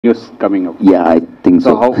news coming up. Yeah, I think so.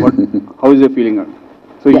 So how is your feeling?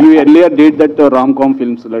 So yeah. You earlier did that rom-com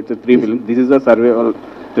films, let's say 3 films. This is a survival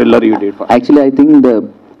thriller you did for. Actually, I think the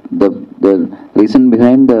reason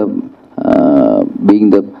behind the being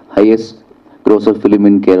the highest grosser film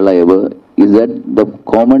in Kerala ever is that the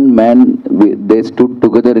common man, they stood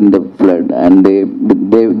together in the flood, and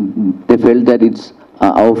they felt that it's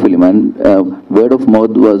our film, and word of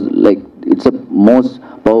mouth was like, it's a most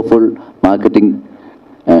powerful marketing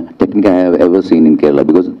technique I have ever seen in Kerala,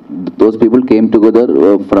 because those people came together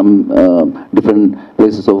from different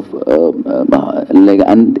places of like,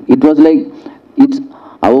 and it was like, it's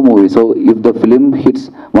our movie. So if the film hits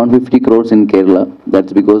 150 crores in Kerala,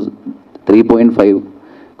 that's because 3.5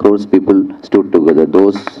 crores people stood together.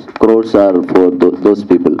 Those crores are for those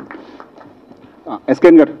people.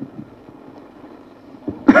 SKN garu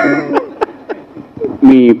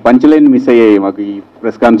me పంచలైన్ miss అయ్యాయి మాకు ఈ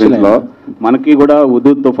press కాన్ఫరెన్స్లో. మనకి కూడా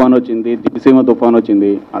ఉదు తుఫాన్ వచ్చింది, దివిసీమ తుఫాన్ వచ్చింది,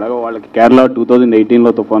 అలాగే వాళ్ళకి కేరళ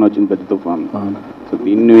 2018లో తుఫాన్ వచ్చింది, పెద్ద తుఫాన్. సో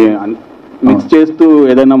దీన్ని మిక్స్ చేస్తూ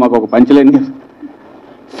ఏదైనా మాకు ఒక పంచలైన్.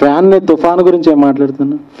 ఫ్యాన్ తుఫాన్ గురించి ఏం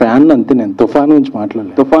మాట్లాడుతున్నా? ఫ్యాన్ అంతే, నేను తుఫాన్ గురించి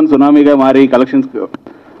మాట్లాడలేదు. తుఫాన్ సునామీగా మారి కలెక్షన్స్.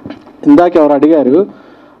 ఇందాక ఎవరు అడిగారు,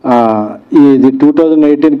 ఇది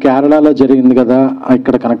 2018 కేరళలో జరిగింది కదా,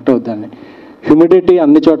 ఇక్కడ కనెక్ట్ అవుతుందని. హ్యూమిడిటీ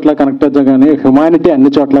అన్ని చోట్ల కనెక్ట్ అవుతుంది, కానీ హ్యుమానిటీ అన్ని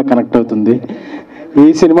చోట్ల కనెక్ట్ అవుతుంది. ఈ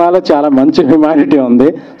సినిమాలో చాలా మంచి హ్యుమానిటీ ఉంది.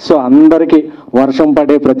 సో అందరికీ వర్షం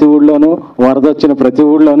పడే ప్రతి ఊళ్ళోనూ, వరద వచ్చిన ప్రతి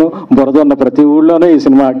ఊళ్ళోనూ, బురద ఉన్న ప్రతి ఊళ్ళోనూ ఈ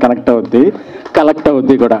సినిమా కనెక్ట్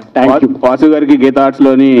అవుద్ది కూడా. Thank you. వాసు గారికి గీతా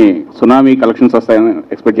ఆర్ట్స్లోని సునామీ కలెక్షన్స్ వస్తాయని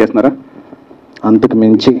ఎక్స్పెక్ట్ చేస్తున్నారా? అంతకు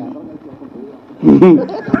మించి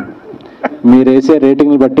మీరు వేసే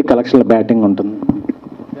రేటింగ్లు బట్టి కలెక్షన్ల బ్యాటింగ్ ఉంటుంది.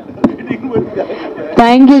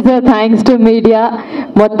 Thank you sir, thanks to media.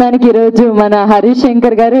 మొత్తానికి ఈరోజు మన హరీష్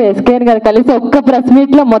శంకర్ గారు, ఎస్కేఎన్ గారు కలిసి ఒక్క ప్రెస్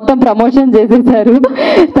మీట్లో మొత్తం ప్రమోషన్ చేసేసారు.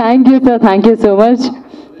 Thank you sir, thank you so much.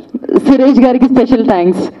 Suresh గారికి స్పెషల్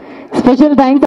థ్యాంక్స్.